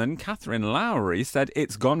spokesman Catherine Lowry said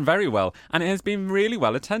it's gone very well and it has been really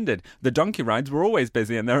well attended. The donkey rides were always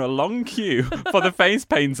busy and there are a long queue for the face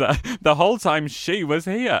painter the whole time she was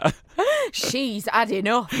here. She's had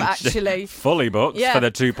enough, actually. Fully booked Yeah. for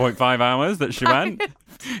the 2.5 hours that she went.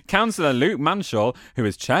 Councillor Luke Manshaw, who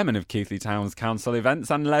is chairman of Keighley Town's Council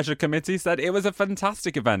Events and Leisure Committee, said it was a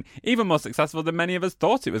fantastic event, even more successful than many of us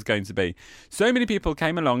thought it was going to be. So many people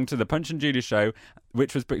came along to the Punch and Judy show,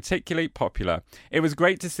 which was particularly popular. It was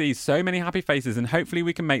great to see so many happy faces, and hopefully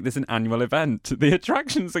we can make this an annual event. The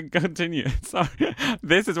attractions are continuing. Sorry,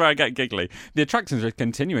 this is where I get giggly. The attractions are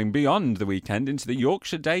continuing beyond the weekend into the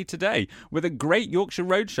Yorkshire Day today, with a great Yorkshire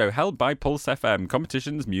Roadshow held by Pulse FM.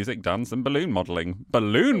 Competitions, music, dance, and balloon modelling.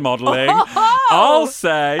 Balloon modelling, I'll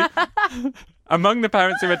say. Among the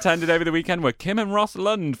parents who attended over the weekend were Kim and Ross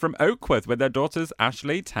Lund from Oakworth with their daughters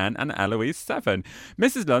Ashley, 10, and Eloise, 7.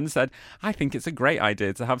 Mrs. Lund said, I think it's a great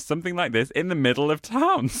idea to have something like this in the middle of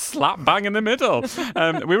town, slap bang in the middle.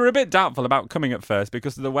 We were a bit doubtful about coming at first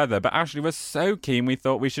because of the weather, but Ashley was so keen we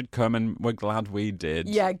thought we should come, and we're glad we did.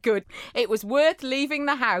 Yeah, good. It was worth leaving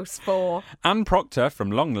the house for. Anne Proctor from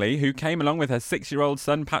Longley, who came along with her 6-year-old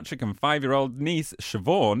son Patrick and 5-year-old niece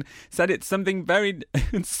Siobhan, said it's something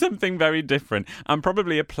very different and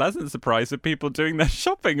probably a pleasant surprise for people doing their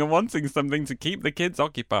shopping and wanting something to keep the kids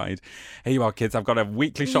occupied. Here you are, kids. I've got a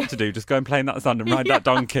weekly shop to do. Just go and play in that sand and ride that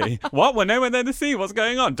donkey. What? We're nowhere there to see. What's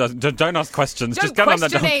going on? Don't ask questions. Just get on the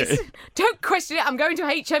donkey. Don't question it. I'm going to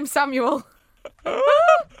HM Samuel.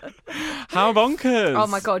 How bonkers. Oh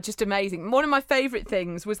my God, just amazing. One of my favourite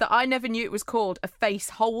things was that I never knew it was called a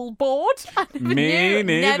face hole board. Me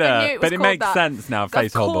neither. But it makes sense now,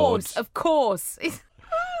 face hole board. Of course.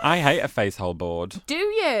 I hate a face hole board. Do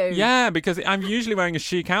you? Yeah, because I'm usually wearing a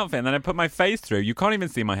chic outfit and then I put my face through. You can't even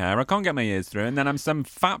see my hair. I can't get my ears through. And then I'm some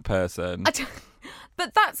fat person.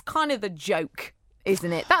 But that's kind of the joke,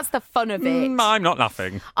 isn't it? That's the fun of it. I'm not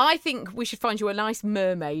laughing. I think we should find you a nice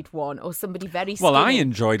mermaid one or somebody very skinny. Well, I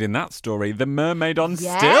enjoyed in that story the mermaid on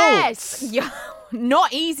Yes. stilts. Yeah.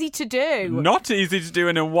 Not easy to do. Not easy to do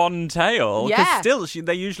in a one tail. Yeah. Because still,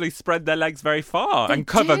 they usually spread their legs very far They and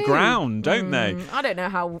cover do. ground, don't they? I don't know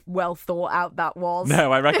how well thought out that was.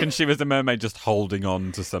 No, I reckon she was a mermaid just holding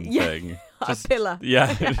on to something. A pillar.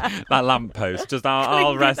 Yeah, that lamppost. Just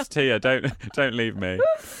I'll rest here. Don't leave me.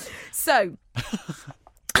 So,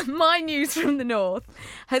 my news from the north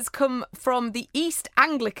has come from the East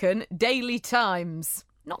Anglican Daily Times.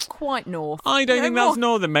 Not quite north. I don't think that's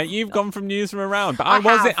more. northern, mate. You've gone from news from around. But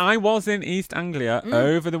I I was in East Anglia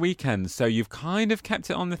over the weekend, so you've kind of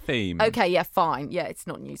kept it on the theme. Okay, yeah, fine. Yeah, it's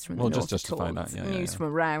not news from the We'll north just at all. justify that, It's yeah, news yeah. from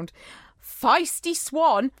around. Feisty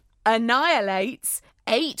Swan annihilates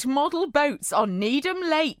 8 model boats on Needham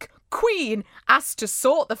Lake. Queen asked to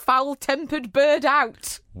sort the foul-tempered bird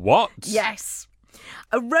out. What? Yes.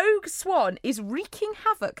 A rogue swan is wreaking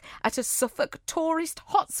havoc at a Suffolk tourist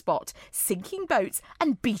hotspot, sinking boats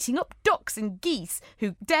and beating up ducks and geese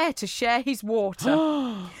who dare to share his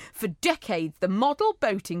water. For decades, the model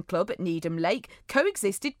boating club at Needham Lake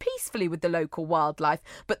coexisted peacefully with the local wildlife,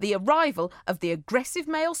 but the arrival of the aggressive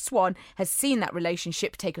male swan has seen that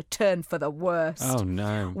relationship take a turn for the worst. Oh,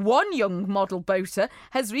 no. One young model boater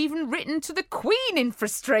has even written to the Queen in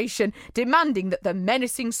frustration, demanding that the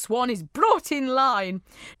menacing swan is brought in line.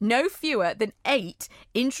 No fewer than 8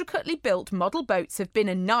 intricately built model boats have been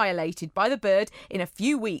annihilated by the bird in a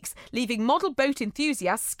few weeks, leaving model boat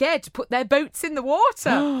enthusiasts scared to put their boats in the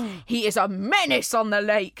water. He is a menace on the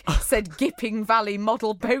lake, said Gipping Valley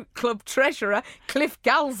Model Boat Club treasurer Cliff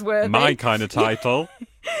Galsworthy. My kind of title.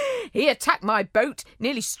 He attacked my boat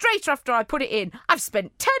nearly straight after I put it in. I've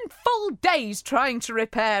spent 10 full days trying to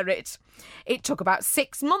repair it. It took about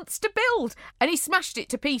 6 months to build, and he smashed it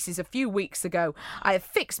to pieces a few weeks ago. I have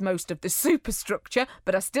fixed most of the superstructure,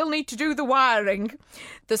 but I still need to do the wiring.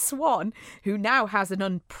 The Swan, who now has an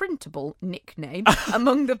unprintable nickname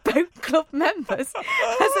among the boat club members,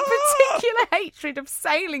 has a particular hatred of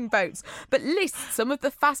sailing boats, but lists some of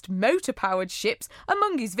the fast motor-powered ships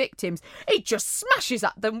among his victims. He just smashes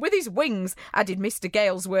at them with his wings, added Mr.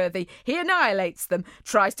 Galesworthy. He annihilates them,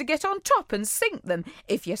 tries to get on top and sink them.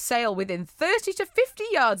 If you sail within 30 to 50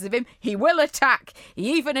 yards of him, he will attack.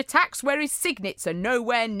 He even attacks where his signets are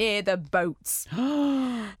nowhere near the boats.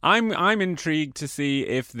 I'm intrigued to see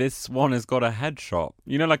if this one has got a head shop.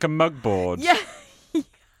 You know, like a mug board. Yeah.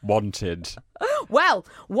 Wanted. Well,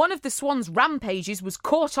 one of the Swan's rampages was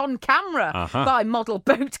caught on camera by Model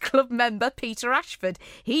Boat Club member Peter Ashford.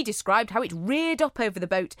 He described how it reared up over the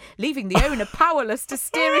boat, leaving the owner powerless to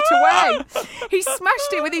steer it away. He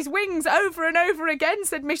smashed it with his wings over and over again,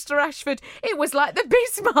 said Mr. Ashford. It was like the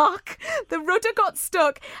Bismarck. The rudder got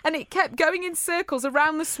stuck and it kept going in circles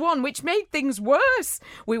around the Swan, which made things worse.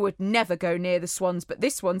 We would never go near the Swans, but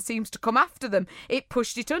this one seems to come after them. It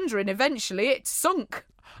pushed it under and eventually it sunk.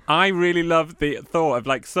 I really love the thought of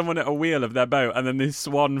like someone at a wheel of their boat and then these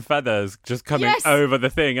swan feathers just coming over the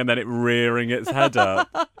thing and then it rearing its head up.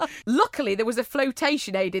 Luckily, there was a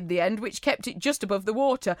flotation aid in the end, which kept it just above the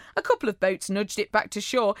water. A couple of boats nudged it back to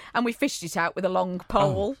shore, and we fished it out with a long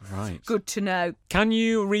pole. Oh, right. Good to know. Can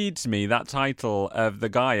you read to me that title of the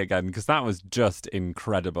guy again? Because that was just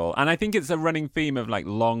incredible. And I think it's a running theme of like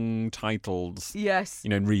long titles. Yes. You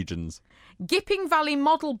know, in regions. Gipping Valley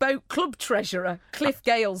Model Boat Club Treasurer, Cliff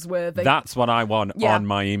Galesworthy. That's what I want on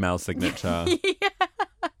my email signature.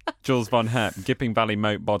 Jules Von Hepp, Gipping Valley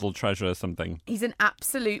Moat Model Treasurer something. He's an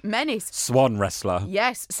absolute menace. Swan wrestler.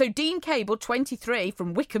 Yes. So Dean Cable, 23,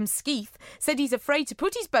 from Wickham Skeeth, said he's afraid to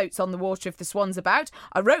put his boats on the water if the swan's about.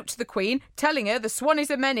 I wrote to the Queen, telling her the swan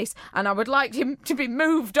is a menace and I would like him to be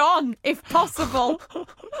moved on, if possible.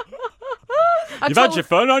 You've had your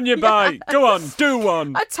fun on your bike. Go on, do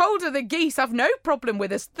one. I told her the geese have no problem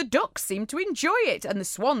with us. The ducks seem to enjoy it, and the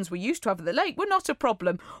swans we used to have at the lake were not a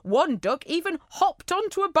problem. One duck even hopped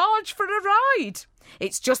onto a barge for a ride.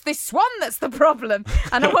 It's just this swan that's the problem,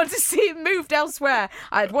 and I want to see it moved elsewhere.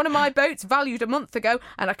 I had one of my boats valued a month ago,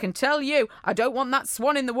 and I can tell you, I don't want that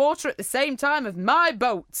swan in the water at the same time as my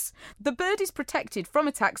boats. The bird is protected from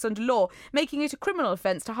attacks under law, making it a criminal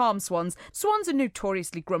offence to harm swans. Swans are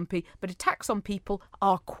notoriously grumpy, but attacks on people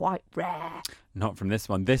are quite rare. Not from this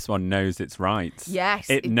one. This one knows its rights. Yes,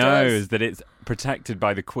 it knows that it's protected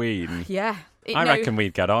by the Queen. Yeah. I reckon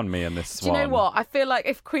we'd get on, me and this swan. Do you know what? I feel like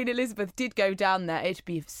if Queen Elizabeth did go down there, it'd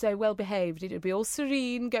be so well behaved. It'd be all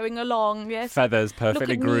serene, going along. Yes, feathers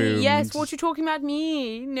perfectly Look at groomed. Me. Yes, what are you talking about?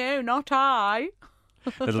 Me? No, not I.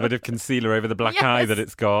 A little bit of concealer over the black eye that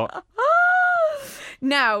it's got.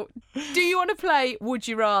 Now, do you want to play Would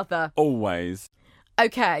You Rather? Always.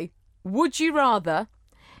 Okay. Would you rather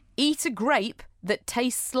eat a grape that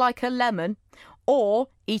tastes like a lemon or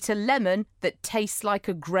eat a lemon that tastes like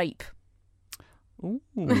a grape? Ooh.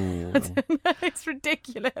 It's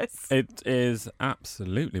ridiculous. It is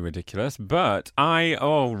absolutely ridiculous, but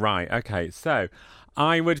okay, so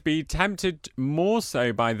I would be tempted more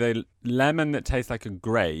so by the lemon that tastes like a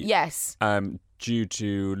grape. Yes. Due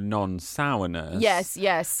to non-sourness.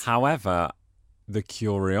 Yes. However, the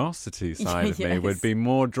curiosity side of me would be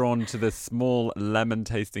more drawn to the small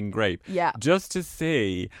lemon-tasting grape. Yeah. Just to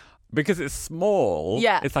see... Because it's small,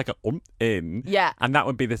 it's like a in, and that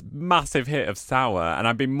would be this massive hit of sour, and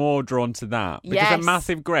I'd be more drawn to that. Because a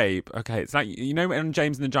massive grape, okay, it's like, you know, on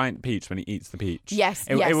James and the Giant Peach, when he eats the peach? Yes,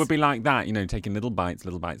 It would be like that, you know, taking little bites.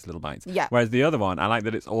 Yeah. Whereas the other one, I like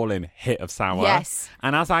that it's all in hit of sour. Yes.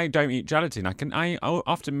 And as I don't eat gelatin, I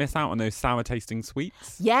often miss out on those sour-tasting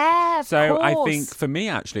sweets. Yeah, of So course. I think, for me,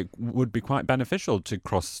 actually, it would be quite beneficial to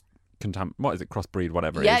crossbreed,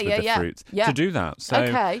 whatever it is with the fruits, to do that.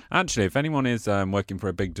 So actually, if anyone is working for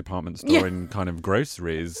a big department store in kind of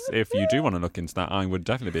groceries, if you do want to look into that, I would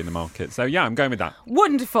definitely be in the market. So yeah, I'm going with that.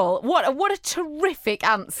 Wonderful. What a terrific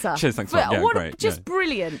answer. Cheers, thanks a lot. Yeah, great.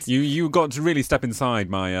 Brilliant. You got to really step inside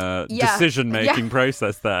my decision-making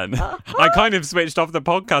process then. I kind of switched off the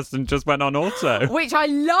podcast and just went on auto. Which I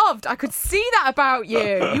loved. I could see that about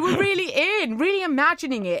you. You were really really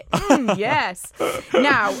imagining it. Yes.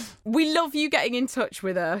 Now, we love you getting in touch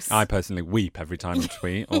with us. I personally weep every time you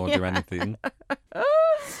tweet or do anything.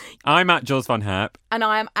 I'm at Jules Von Hepp. And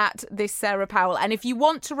I am at This Sarah Powell. And if you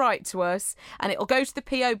want to write to us, and it'll go to the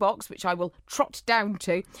P.O. Box, which I will trot down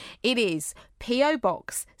to, it is P.O.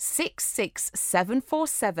 Box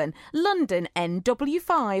 66747, London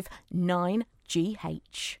NW5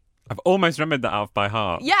 9GH. I've almost remembered that off by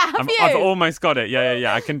heart. Yeah, have you? I've almost got it.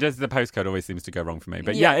 Yeah. I can just, the postcode always seems to go wrong for me.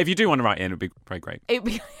 But yeah, if you do want to write in, it'd be very great. It'd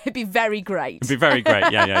be very great. It'd be very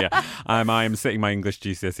great. Yeah. I am sitting my English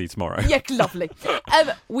GCSE tomorrow. Yeah, lovely.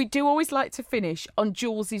 We do always like to finish on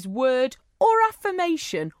Jules's word or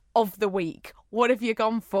affirmation of the week. What have you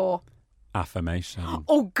gone for? Affirmation.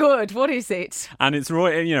 Oh, good. What is it? And it's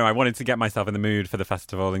right, you know, I wanted to get myself in the mood for the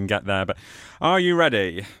festival and get there. But are you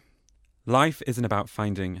ready? Life isn't about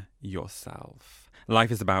finding yourself.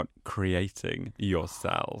 Life is about creating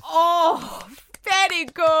yourself. Oh, very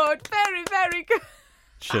good. Very, very good.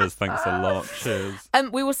 Cheers, thanks a lot. Cheers.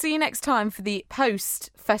 We will see you next time for the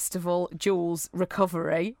post-festival Jules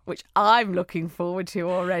recovery, which I'm looking forward to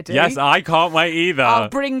already. Yes, I can't wait either. I'll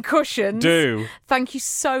bring cushions. Do. Thank you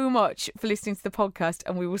so much for listening to the podcast,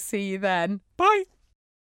 and we will see you then. Bye.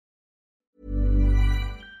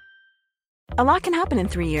 A lot can happen in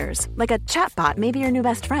 3 years, like a chatbot may be your new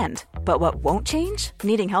best friend. But what won't change?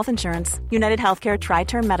 Needing health insurance. United Healthcare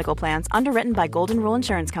Tri-Term Medical Plans, underwritten by Golden Rule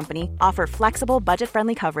Insurance Company, offer flexible,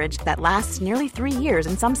 budget-friendly coverage that lasts nearly 3 years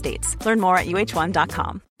in some states. Learn more at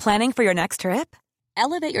uh1.com. Planning for your next trip?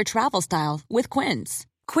 Elevate your travel style with Quince.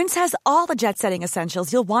 Quince has all the jet-setting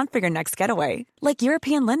essentials you'll want for your next getaway, like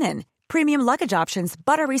European linen, premium luggage options,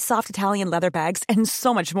 buttery soft Italian leather bags, and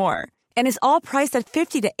so much more. And is all priced at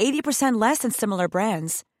 50 to 80% less than similar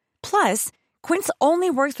brands. Plus, Quince only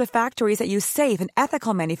works with factories that use safe and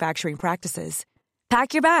ethical manufacturing practices.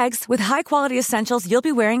 Pack your bags with high-quality essentials you'll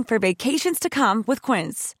be wearing for vacations to come with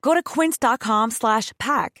Quince. Go to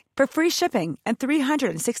quince.com/pack for free shipping and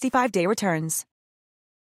 365-day returns.